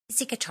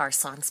Easy Guitar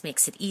Songs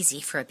makes it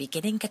easy for a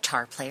beginning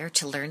guitar player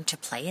to learn to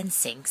play and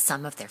sing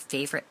some of their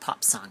favorite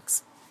pop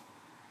songs.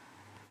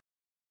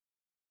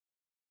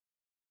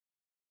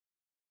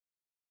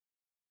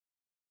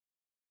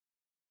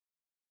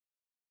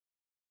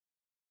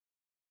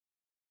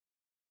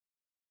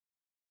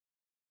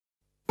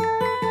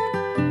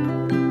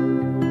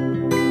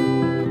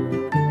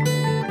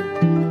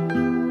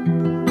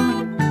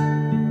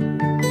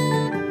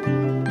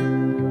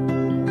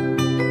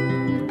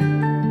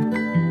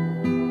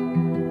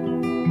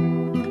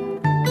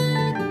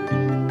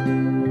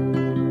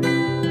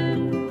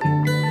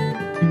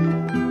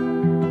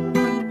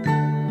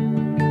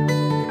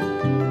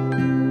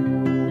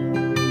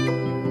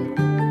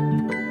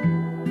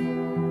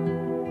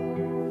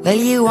 Well,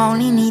 you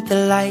only need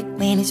the light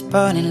when it's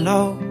burning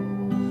low.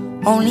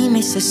 Only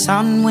miss the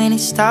sun when it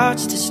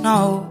starts to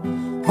snow.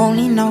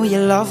 Only know you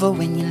love her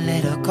when you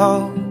let her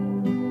go.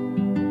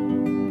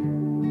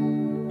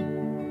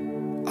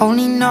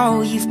 Only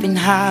know you've been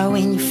high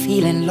when you're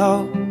feeling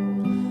low.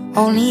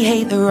 Only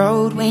hate the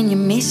road when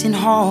you're missing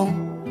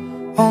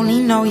home. Only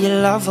know you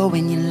love her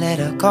when you let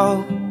her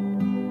go.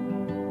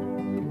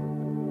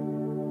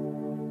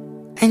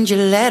 And you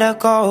let her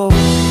go.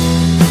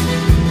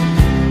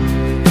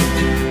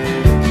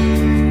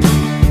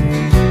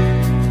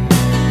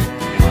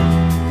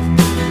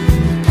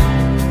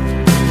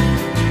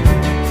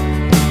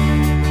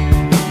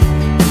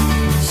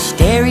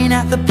 Staring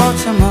at the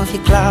bottom of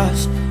your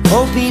glass,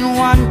 hoping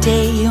one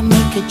day you'll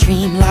make a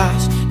dream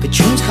last. But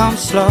dreams come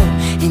slow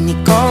and they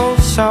go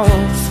so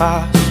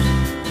fast.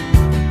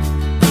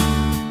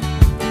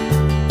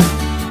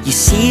 You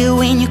see it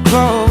when you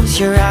close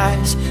your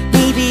eyes.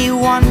 Maybe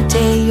one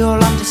day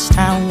you'll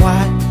understand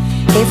why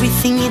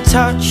everything you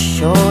touch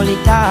surely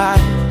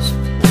dies.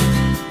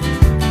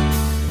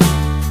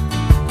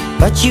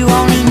 But you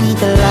only need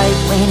the light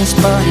when it's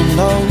burning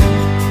low.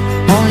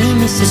 Only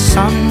miss the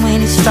sun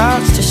when it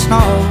starts to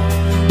snow.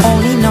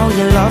 Only know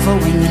you love her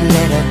when you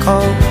let her go.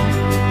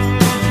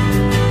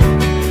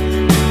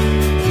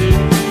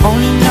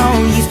 Only know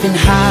you've been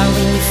high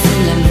when you're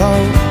feeling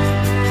low.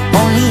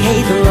 Only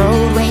hate the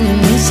road when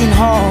you're missing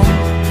home.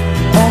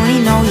 Only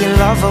know you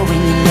love her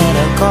when you let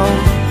her go.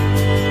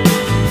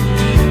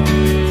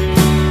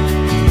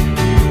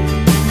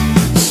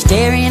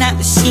 Staring at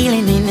the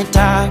ceiling in the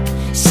dark,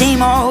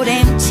 same old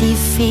empty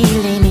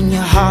feeling in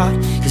your heart.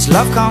 'Cause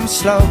love comes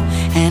slow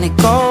and it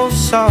goes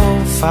so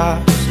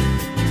fast.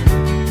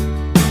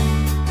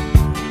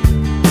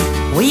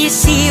 Well, you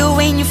see her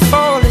when you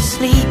fall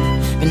asleep,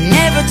 but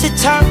never to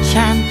touch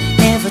and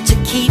never to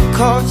keep.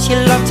 'Cause you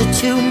loved her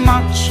too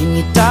much and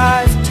you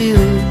dive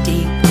too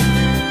deep.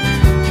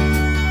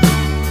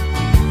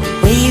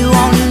 Well, you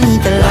only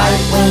need the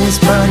light when it's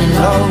burning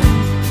low.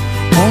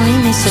 Only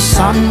miss the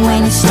sun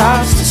when it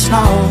starts to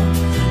snow.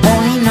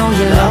 Only know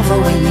you love her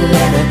when you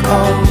let her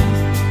go.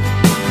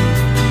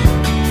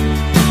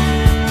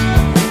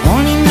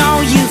 Only know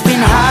you've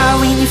been high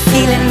when you're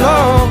feeling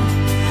low.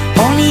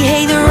 Only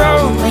hate the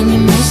road when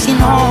you're missing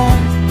home.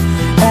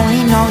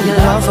 Only know you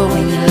love her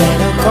when you let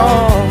her go.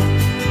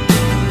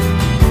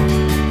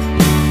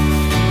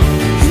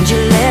 And you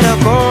let her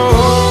go.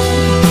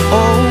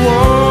 Oh, oh,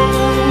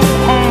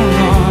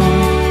 oh, oh.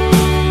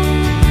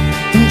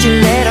 And you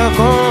let her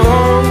go.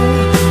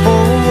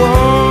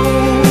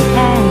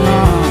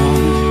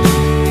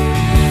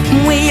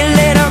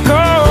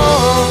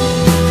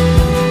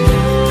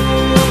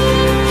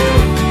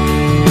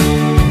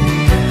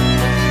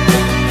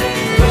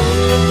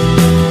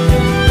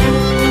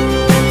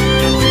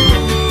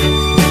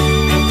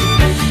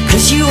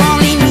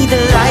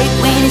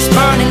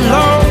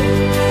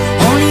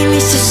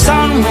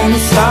 When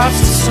it starts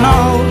to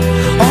snow,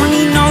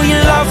 only know you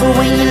love her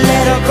when you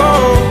let her go.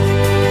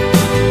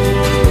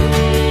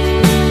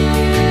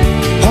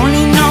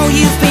 Only know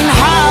you've been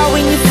high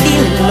when you're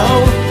feeling low.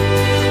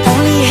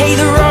 Only hate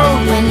the road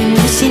when you're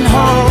missing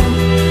home.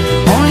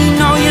 Only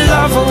know you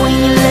love her when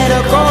you let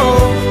her go.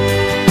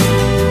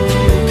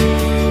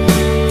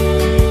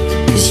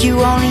 'Cause you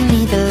only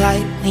need the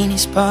light when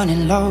it's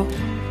burning low.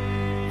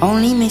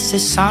 Only miss the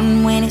sun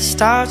when it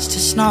starts to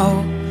snow.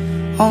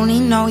 Only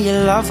know you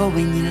love her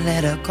when you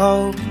let her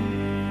go.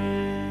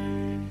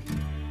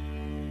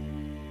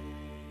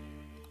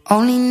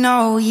 Only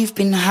know you've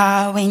been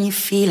high when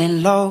you're feeling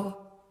low.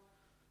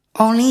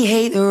 Only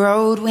hate the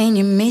road when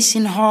you're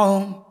missing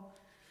home.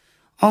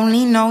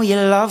 Only know you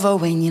love her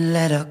when you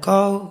let her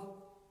go.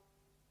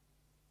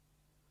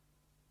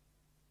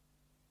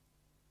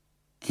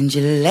 And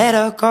you let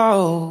her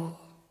go.